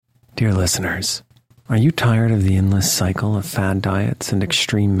Dear listeners, are you tired of the endless cycle of fad diets and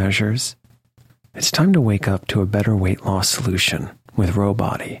extreme measures? It's time to wake up to a better weight loss solution with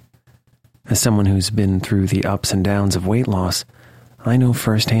Rowbody. As someone who's been through the ups and downs of weight loss, I know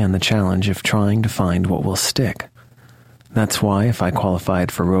firsthand the challenge of trying to find what will stick. That's why if I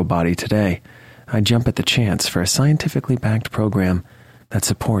qualified for Rowbody today, I'd jump at the chance for a scientifically backed program that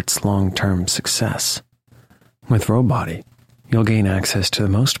supports long-term success. With Rowbody, you'll gain access to the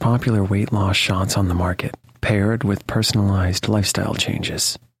most popular weight loss shots on the market, paired with personalized lifestyle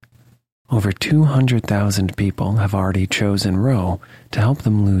changes. Over 200,000 people have already chosen Row to help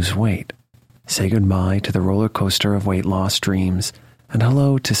them lose weight. Say goodbye to the roller coaster of weight loss dreams and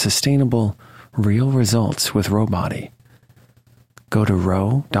hello to sustainable, real results with Rowbody. Go to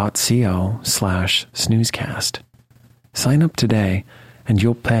row.co/snoozecast. Sign up today and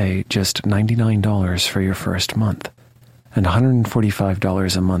you'll pay just $99 for your first month and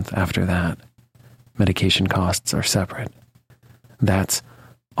 $145 a month after that. Medication costs are separate. That's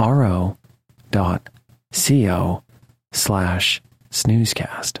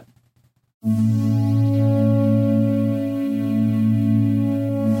ro.co/snoozecast.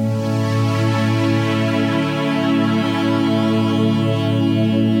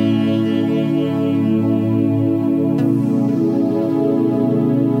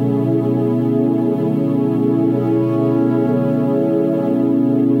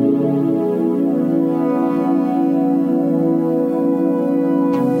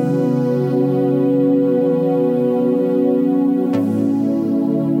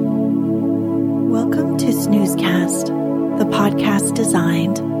 Snoozecast, the podcast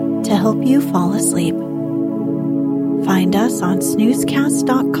designed to help you fall asleep. Find us on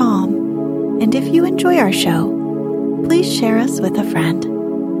snoozecast.com, and if you enjoy our show, please share us with a friend.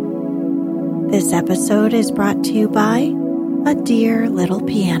 This episode is brought to you by A Dear Little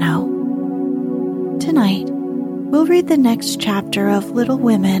Piano. Tonight, we'll read the next chapter of Little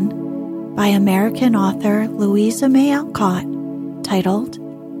Women by American author Louisa May Alcott, titled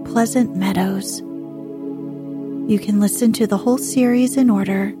Pleasant Meadows. You can listen to the whole series in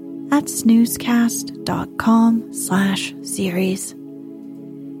order at snoozecast.com/series.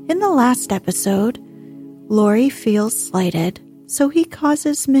 In the last episode, Laurie feels slighted, so he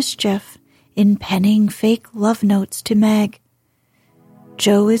causes mischief in penning fake love notes to Meg.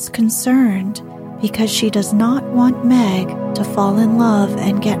 Jo is concerned because she does not want Meg to fall in love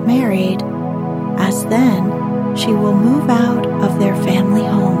and get married, as then she will move out of their family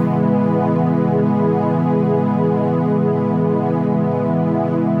home.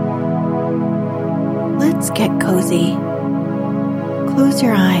 Let's get cozy. Close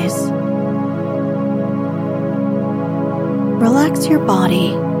your eyes. Relax your body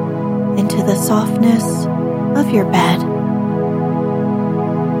into the softness of your bed.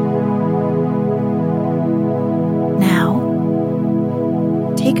 Now,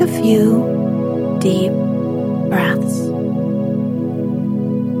 take a few deep breaths.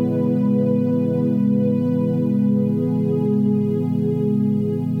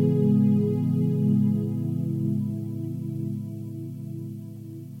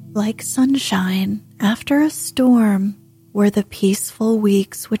 Like sunshine after a storm were the peaceful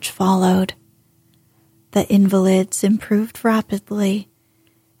weeks which followed. The invalids improved rapidly,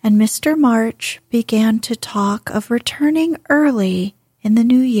 and Mr. March began to talk of returning early in the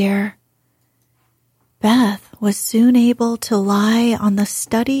new year. Beth was soon able to lie on the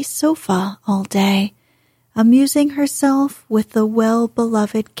study sofa all day, amusing herself with the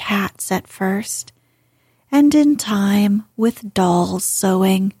well-beloved cats at first, and in time with dolls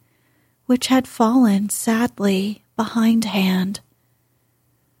sewing, which had fallen sadly behindhand.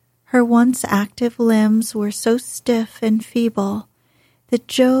 Her once active limbs were so stiff and feeble that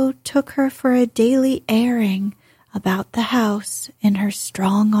Jo took her for a daily airing about the house in her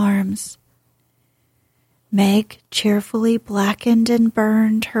strong arms. Meg cheerfully blackened and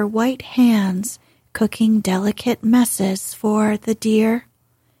burned her white hands cooking delicate messes for the dear,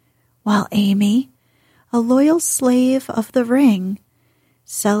 while Amy, a loyal slave of the ring,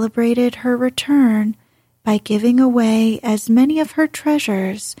 celebrated her return by giving away as many of her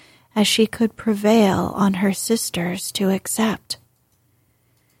treasures as she could prevail on her sisters to accept.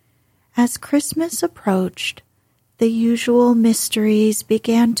 As Christmas approached, the usual mysteries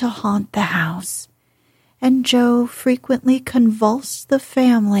began to haunt the house, and Jo frequently convulsed the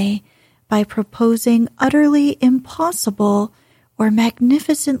family by proposing utterly impossible or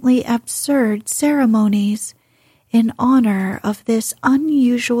magnificently absurd ceremonies in honor of this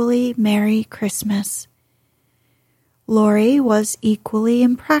unusually merry Christmas. Laurie was equally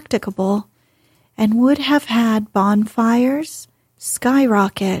impracticable and would have had bonfires,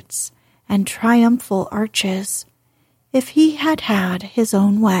 skyrockets, and triumphal arches if he had had his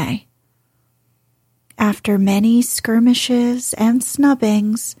own way. After many skirmishes and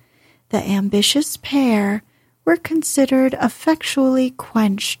snubbings, the ambitious pair were considered effectually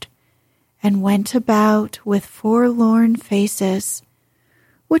quenched and went about with forlorn faces,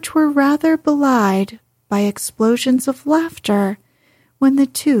 which were rather belied by explosions of laughter when the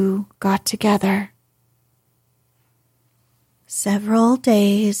two got together. Several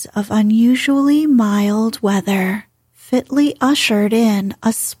days of unusually mild weather fitly ushered in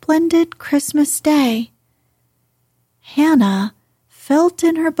a splendid Christmas day. Hannah felt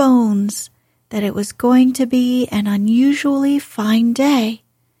in her bones that it was going to be an unusually fine day,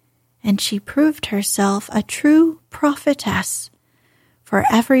 and she proved herself a true prophetess, for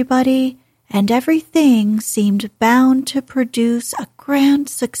everybody and everything seemed bound to produce a grand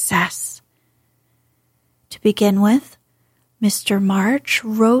success. To begin with, Mr. March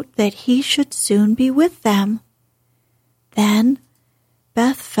wrote that he should soon be with them. Then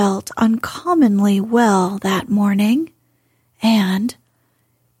Beth felt uncommonly well that morning, and,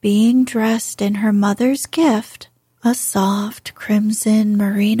 being dressed in her mother's gift, a soft crimson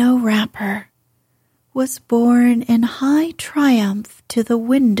merino wrapper, was borne in high triumph to the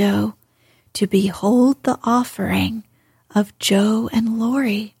window to behold the offering of Joe and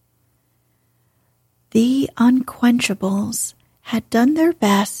Laurie. The unquenchables had done their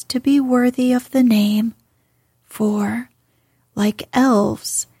best to be worthy of the name, for, like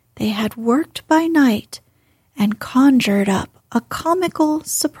elves, they had worked by night and conjured up a comical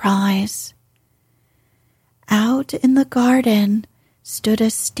surprise. Out in the garden stood a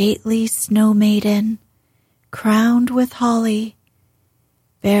stately snow maiden, crowned with holly,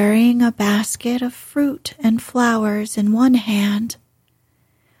 bearing a basket of fruit and flowers in one hand,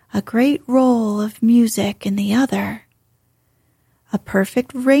 a great roll of music in the other, a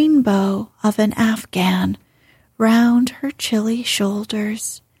perfect rainbow of an Afghan round her chilly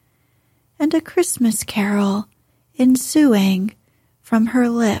shoulders, and a Christmas carol ensuing from her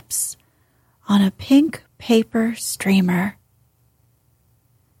lips on a pink paper streamer.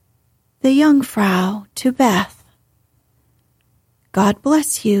 The Jungfrau to Beth. God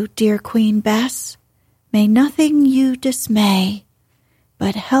bless you, dear Queen Bess. May nothing you dismay,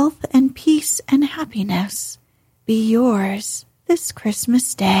 but health and peace and happiness be yours this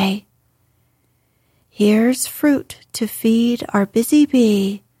Christmas day. Here's fruit to feed our busy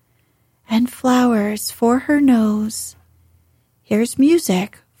bee, and flowers for her nose. Here's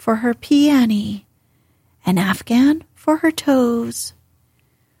music for her piano, an Afghan for her toes.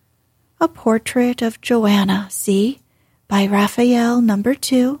 A portrait of Joanna, see, by Raphael No.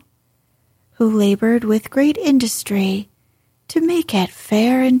 2, who labored with great industry to make it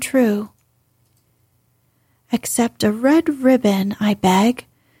fair and true. Accept a red ribbon, I beg,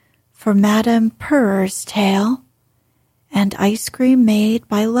 for Madame Purr's tail, and ice cream made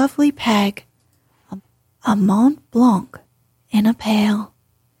by lovely Peg, a Mont Blanc in a pail.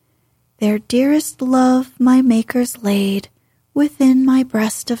 Their dearest love my makers laid within my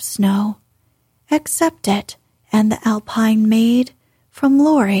breast of snow. Accept it, and the Alpine maid from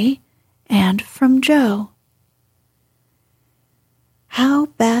Laurie and from Joe. How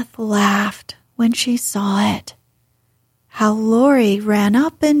Beth laughed when she saw it. How Laurie ran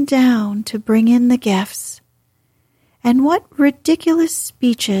up and down to bring in the gifts. And what ridiculous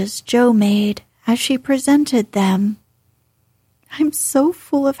speeches Joe made as she presented them. I'm so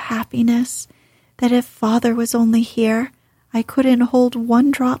full of happiness that if Father was only here, I couldn't hold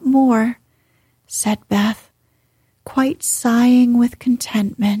one drop more, said Beth, quite sighing with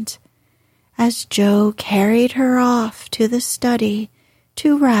contentment, as Joe carried her off to the study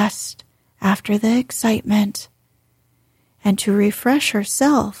to rest after the excitement, and to refresh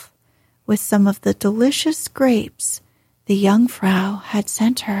herself with some of the delicious grapes the Jungfrau had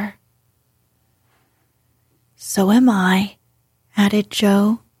sent her. So am I, added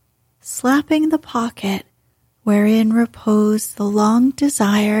Joe, slapping the pocket wherein reposed the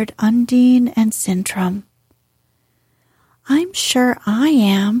long-desired Undine and Sintram. I'm sure I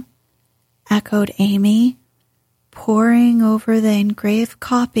am, echoed Amy, poring over the engraved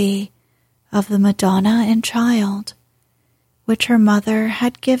copy of the Madonna and Child, which her mother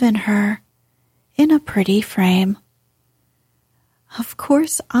had given her in a pretty frame. Of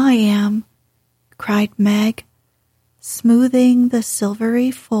course I am, cried Meg, smoothing the silvery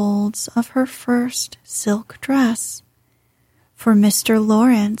folds of her first silk dress, for Mr.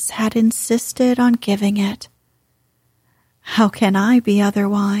 Lawrence had insisted on giving it. How can I be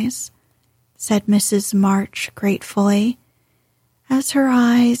otherwise? Said Mrs. March gratefully, as her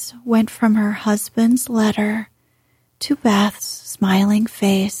eyes went from her husband's letter to Beth's smiling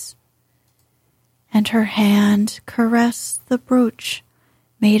face, and her hand caressed the brooch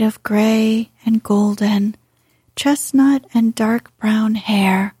made of gray and golden, chestnut and dark brown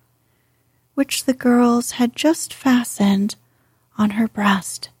hair, which the girls had just fastened on her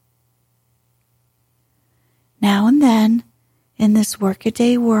breast. Now and then, in this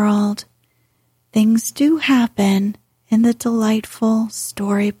workaday world, things do happen in the delightful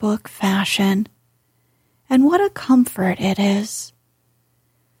storybook fashion, and what a comfort it is.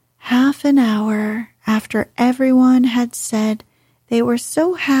 Half an hour after everyone had said they were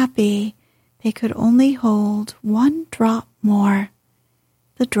so happy they could only hold one drop more,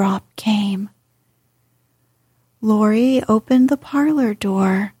 the drop came. Laurie opened the parlor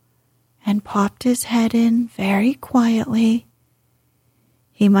door and popped his head in very quietly.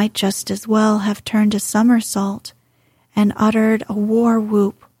 He might just as well have turned a somersault and uttered a war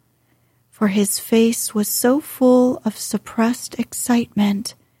whoop, for his face was so full of suppressed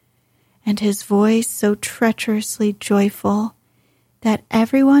excitement and his voice so treacherously joyful that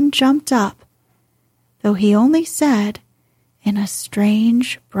everyone jumped up, though he only said, in a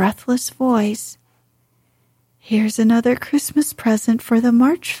strange, breathless voice, "Here's another Christmas present for the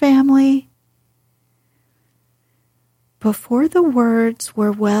March family." Before the words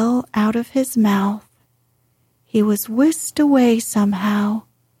were well out of his mouth, he was whisked away somehow,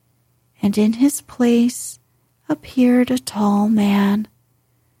 and in his place appeared a tall man,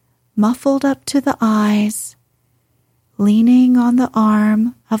 muffled up to the eyes, leaning on the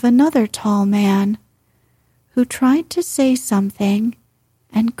arm of another tall man who tried to say something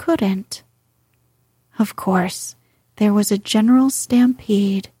and couldn't. Of course, there was a general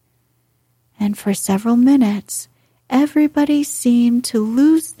stampede, and for several minutes everybody seemed to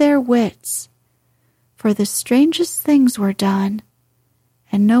lose their wits, for the strangest things were done,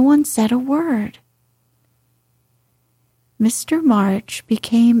 and no one said a word. Mr. March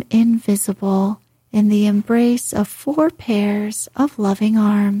became invisible in the embrace of 4 pairs of loving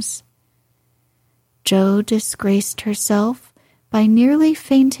arms. Jo disgraced herself by nearly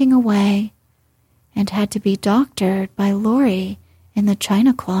fainting away and had to be doctored by Laurie in the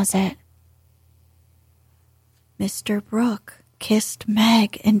china closet. Mr. Brooke kissed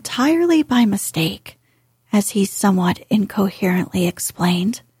Meg entirely by mistake, as he somewhat incoherently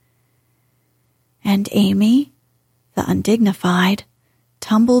explained. And Amy, the undignified,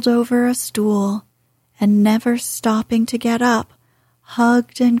 tumbled over a stool and, never stopping to get up,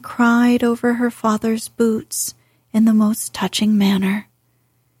 hugged and cried over her father's boots in the most touching manner.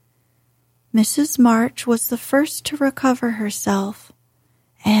 Mrs. March was the first to recover herself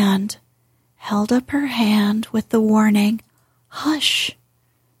and held up her hand with the warning, "Hush!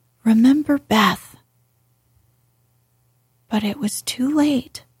 Remember Beth." But it was too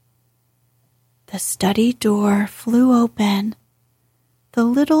late. The study door flew open. The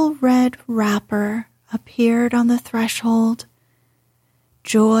little red wrapper appeared on the threshold.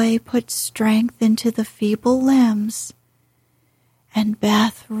 Joy put strength into the feeble limbs, and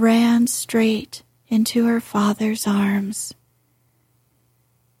Beth ran straight into her father's arms.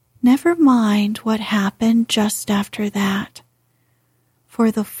 Never mind what happened just after that,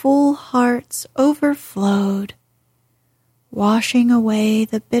 for the full hearts overflowed, washing away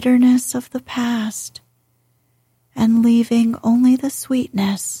the bitterness of the past and leaving only the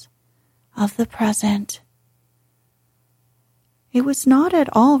sweetness of the present. It was not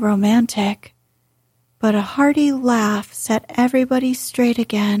at all romantic, but a hearty laugh set everybody straight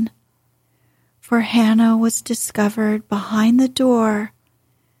again, for Hannah was discovered behind the door,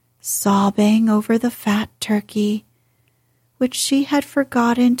 sobbing over the fat turkey, which she had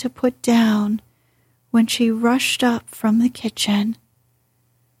forgotten to put down when she rushed up from the kitchen.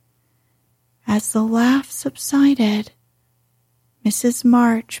 As the laugh subsided, Mrs.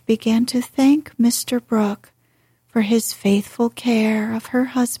 March began to thank Mr. Brooke for his faithful care of her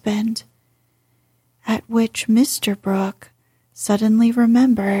husband, at which Mr. Brooke suddenly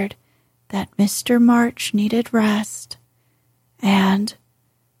remembered that Mr. March needed rest, and,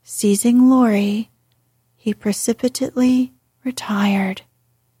 seizing Laurie, he precipitately retired.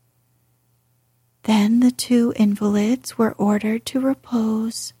 Then the 2 invalids were ordered to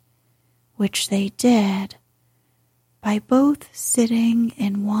repose, which they did, by both sitting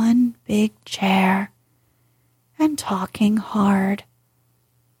in one big chair and talking hard.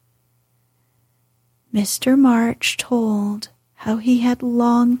 Mr. March told how he had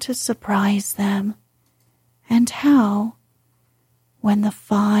longed to surprise them, and how, when the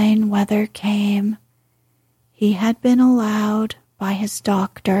fine weather came, he had been allowed by his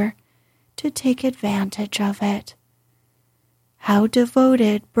doctor to take advantage of it. How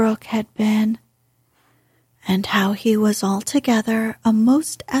devoted Brooke had been, and how he was altogether a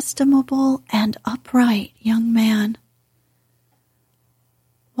most estimable and upright young man.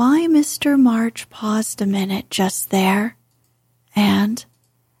 Why Mr. March paused a minute just there, and,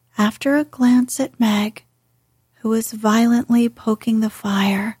 after a glance at Meg, who was violently poking the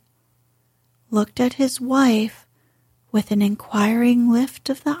fire, looked at his wife with an inquiring lift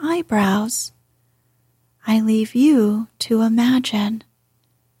of the eyebrows, I leave you to imagine.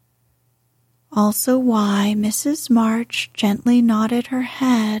 Also why Mrs. March gently nodded her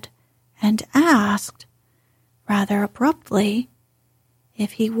head and asked, rather abruptly,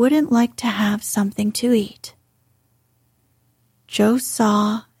 if he wouldn't like to have something to eat. Joe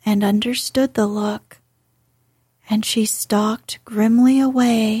saw and understood the look, and she stalked grimly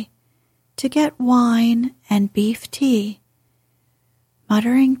away to get wine and beef tea,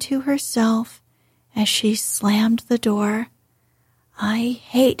 muttering to herself as she slammed the door, "I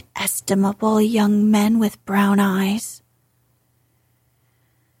hate estimable young men with brown eyes."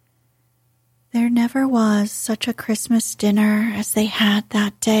 There never was such a Christmas dinner as they had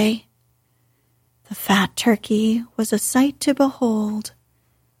that day. The fat turkey was a sight to behold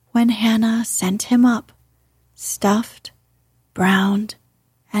when Hannah sent him up, stuffed, browned,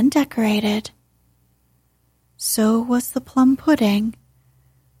 and decorated. So was the plum pudding,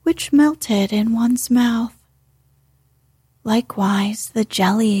 which melted in one's mouth. Likewise the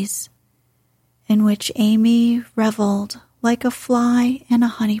jellies, in which Amy reveled like a fly in a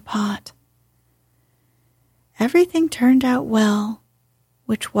honey pot. Everything turned out well,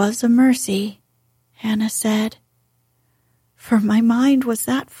 which was a mercy, Hannah said. For my mind was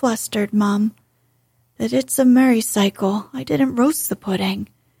that flustered, Mum, that it's a merry cycle I didn't roast the pudding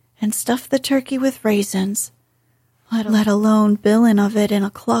and stuff the turkey with raisins, let alone bilin' of it in a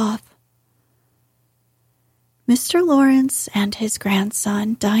cloth. Mr. Lawrence and his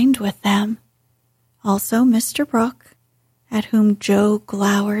grandson dined with them, also Mr. Brooke, at whom Joe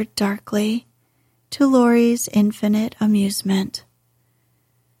glowered darkly, to Laurie's infinite amusement.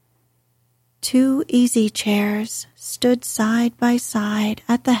 2 easy chairs stood side by side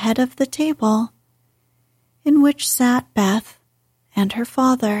at the head of the table, in which sat Beth and her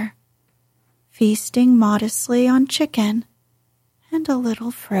father, feasting modestly on chicken and a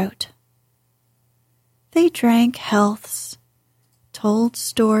little fruit. They drank healths, told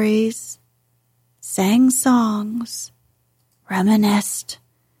stories, sang songs, reminisced,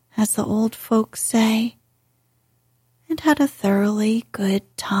 as the old folks say, and had a thoroughly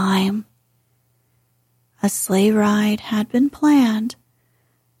good time. A sleigh ride had been planned,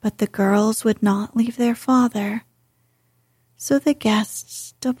 but the girls would not leave their father, so the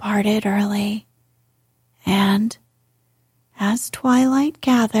guests departed early, and, as twilight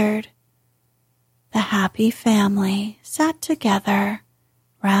gathered, the happy family sat together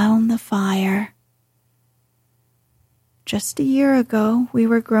round the fire. Just a year ago, we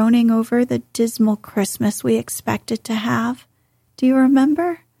were groaning over the dismal Christmas we expected to have. Do you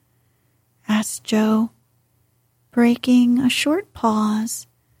remember? Asked Joe, breaking a short pause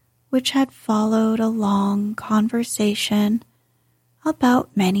which had followed a long conversation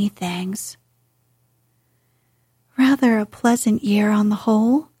about many things. Rather a pleasant year on the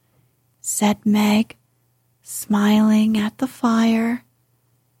whole, said Meg, smiling at the fire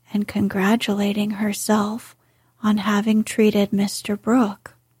and congratulating herself on having treated Mr.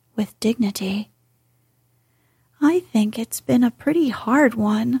 Brooke with dignity. I think it's been a pretty hard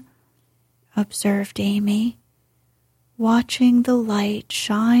one, observed Amy, watching the light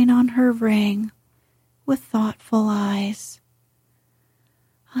shine on her ring with thoughtful eyes.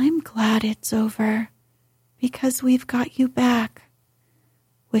 I'm glad it's over, because we've got you back,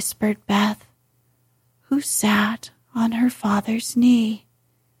 whispered Beth, who sat on her father's knee.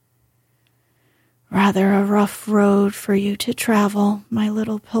 Rather a rough road for you to travel, my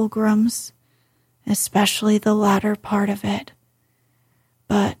little pilgrims, especially the latter part of it.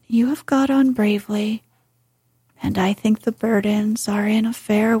 But you have got on bravely, and I think the burdens are in a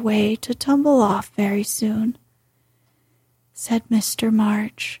fair way to tumble off very soon, said Mr.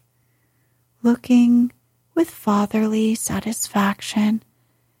 March, looking with fatherly satisfaction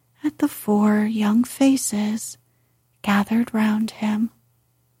at the 4 young faces gathered round him.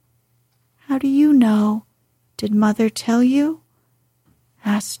 How do you know? Did Mother tell you?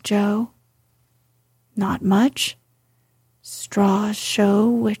 Asked Joe. Not much. Straws show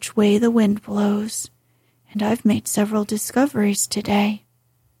which way the wind blows, and I've made several discoveries today.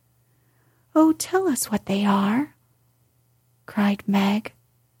 Oh, tell us what they are, cried Meg,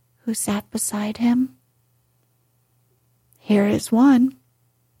 who sat beside him. Here is one.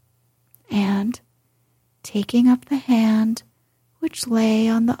 And, taking up the hand which lay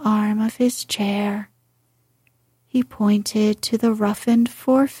on the arm of his chair, He pointed to the roughened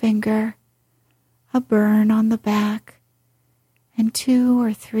forefinger, a burn on the back, and 2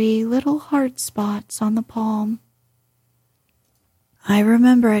 or 3 little heart spots on the palm. I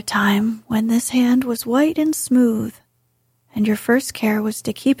remember a time when this hand was white and smooth, and your first care was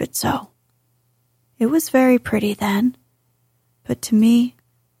to keep it so. It was very pretty then, but to me,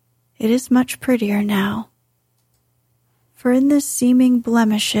 it is much prettier now. For in this seeming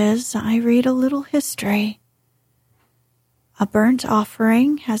blemishes I read a little history. A burnt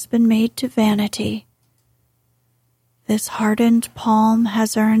offering has been made to vanity. This hardened palm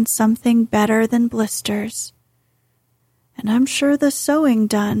has earned something better than blisters, and I'm sure the sewing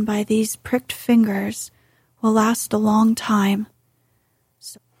done by these pricked fingers will last a long time.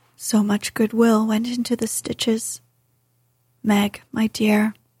 So much goodwill went into the stitches. Meg, my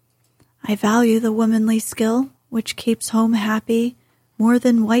dear, I value the womanly skill which keeps home happy more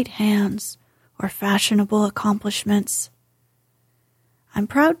than white hands or fashionable accomplishments. I'm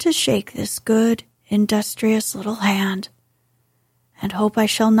proud to shake this good, industrious little hand, and hope I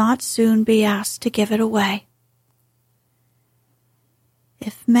shall not soon be asked to give it away.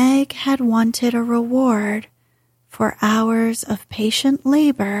 If Meg had wanted a reward for hours of patient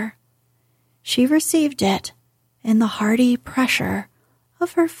labor, she received it in the hearty pressure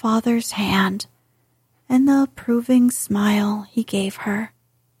of her father's hand and the approving smile he gave her.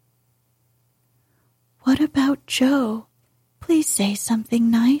 What about Jo? Please say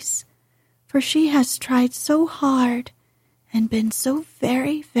something nice, for she has tried so hard and been so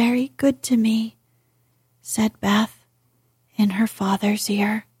very, very good to me, said Beth in her father's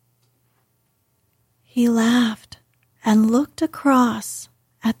ear. He laughed and looked across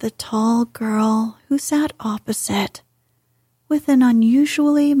at the tall girl who sat opposite, with an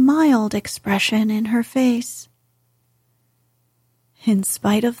unusually mild expression in her face. In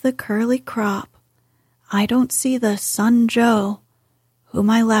spite of the curly crop, I don't see the son Jo, whom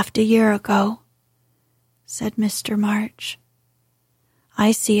I left a year ago, said Mr. March.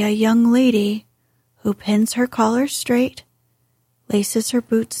 I see a young lady who pins her collar straight, laces her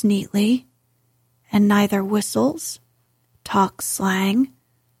boots neatly, and neither whistles, talks slang,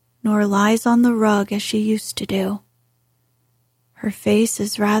 nor lies on the rug as she used to do. Her face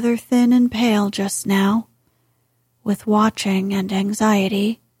is rather thin and pale just now, with watching and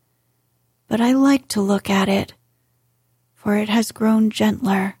anxiety, but I like to look at it, for it has grown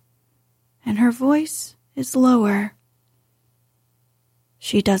gentler, and her voice is lower.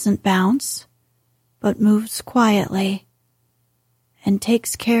 She doesn't bounce, but moves quietly, and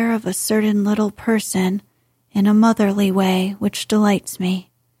takes care of a certain little person in a motherly way which delights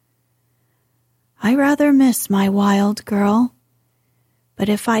me. I rather miss my wild girl, but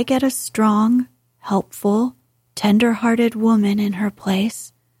if I get a strong, helpful, tender-hearted woman in her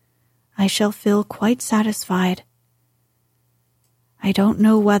place, I shall feel quite satisfied. I don't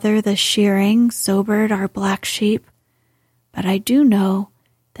know whether the shearing sobered our black sheep, but I do know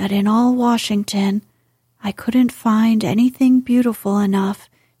that in all Washington I couldn't find anything beautiful enough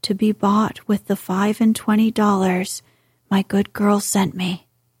to be bought with the $25 my good girl sent me.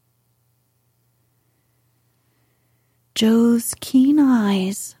 Jo's keen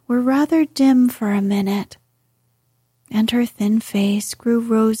eyes were rather dim for a minute, and her thin face grew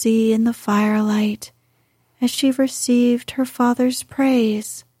rosy in the firelight as she received her father's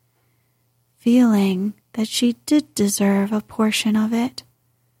praise, feeling that she did deserve a portion of it.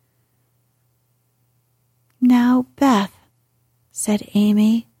 Now, Beth, said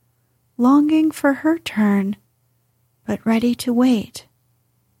Amy, longing for her turn, but ready to wait.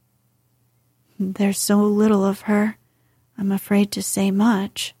 There's so little of her, I'm afraid to say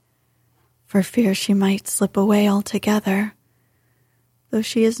much, for fear she might slip away altogether, though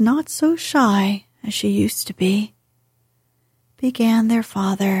she is not so shy as she used to be, began their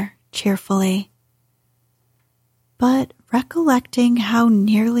father cheerfully. But recollecting how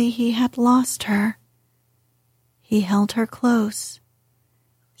nearly he had lost her, he held her close,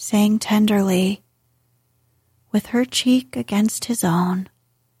 saying tenderly, with her cheek against his own,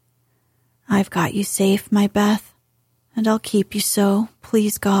 I've got you safe, my Beth, and I'll keep you so,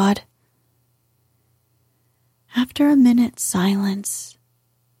 please God. After a minute's silence,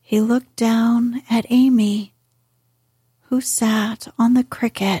 he looked down at Amy, who sat on the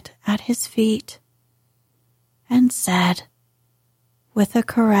cricket at his feet, and said, with a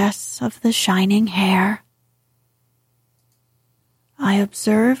caress of the shining hair, I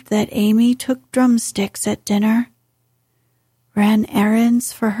observed that Amy took drumsticks at dinner, ran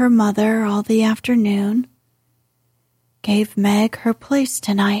errands for her mother all the afternoon, gave Meg her place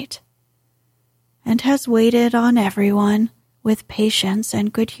tonight, and has waited on everyone with patience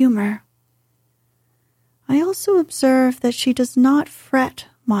and good humor. I also observe that she does not fret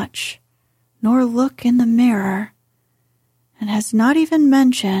much, nor look in the mirror, and has not even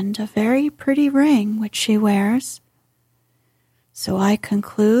mentioned a very pretty ring which she wears. So I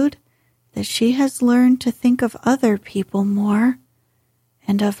conclude that she has learned to think of other people more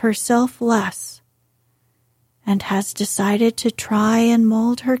and of herself less, and has decided to try and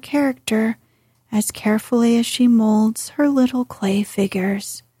mold her character as carefully as she molds her little clay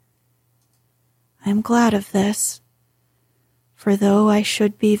figures. I am glad of this, for though I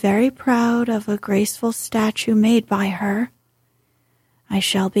should be very proud of a graceful statue made by her, I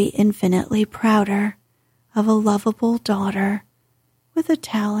shall be infinitely prouder of a lovable daughter with a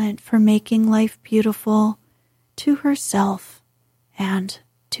talent for making life beautiful to herself and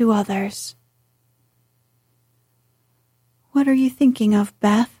to others. "What are you thinking of,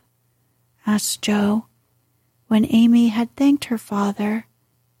 Beth?" asked Joe, when Amy had thanked her father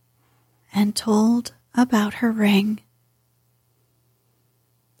and told about her ring.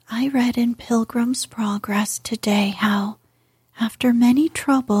 "I read in Pilgrim's Progress today how, after many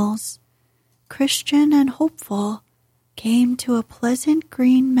troubles, Christian and Hopeful came to a pleasant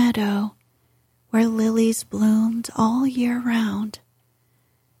green meadow where lilies bloomed all year round,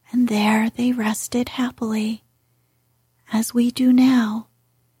 and there they rested happily, as we do now,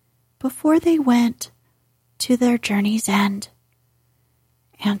 before they went to their journey's end,"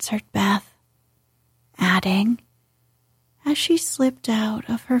 answered Beth, adding, as she slipped out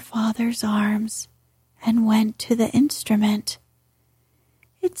of her father's arms and went to the instrument,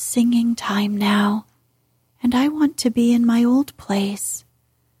 "It's singing time now, and I want to be in my old place.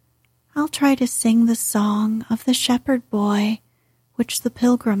 I'll try to sing the song of the shepherd boy which the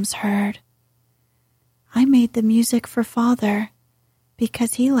pilgrims heard. I made the music for Father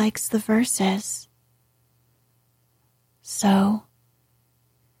because he likes the verses." So,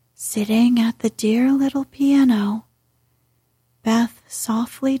 sitting at the dear little piano, Beth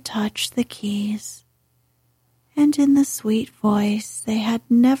softly touched the keys, and in the sweet voice they had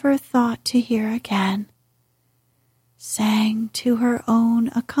never thought to hear again, sang to her own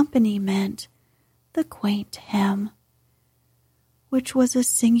accompaniment the quaint hymn, which was a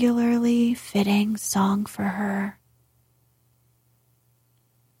singularly fitting song for her.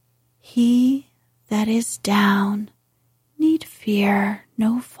 "He that is down need fear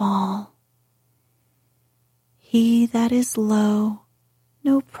no fall. He that is low,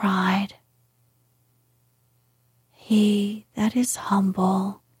 no pride. He that is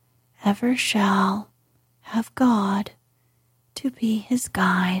humble ever shall have God to be his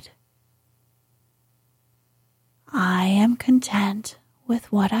guide. I am content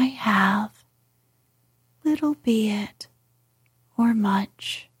with what I have, little be it or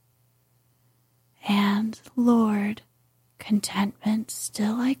much, and, Lord, contentment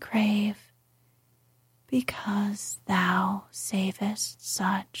still I crave, because thou savest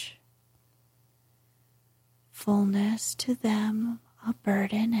such. Fullness to them a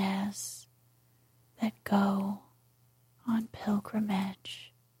burden is that go on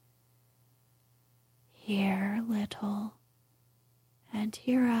pilgrimage. Here little, and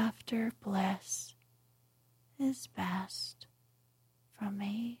hereafter bliss is best from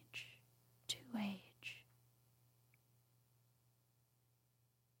age to age."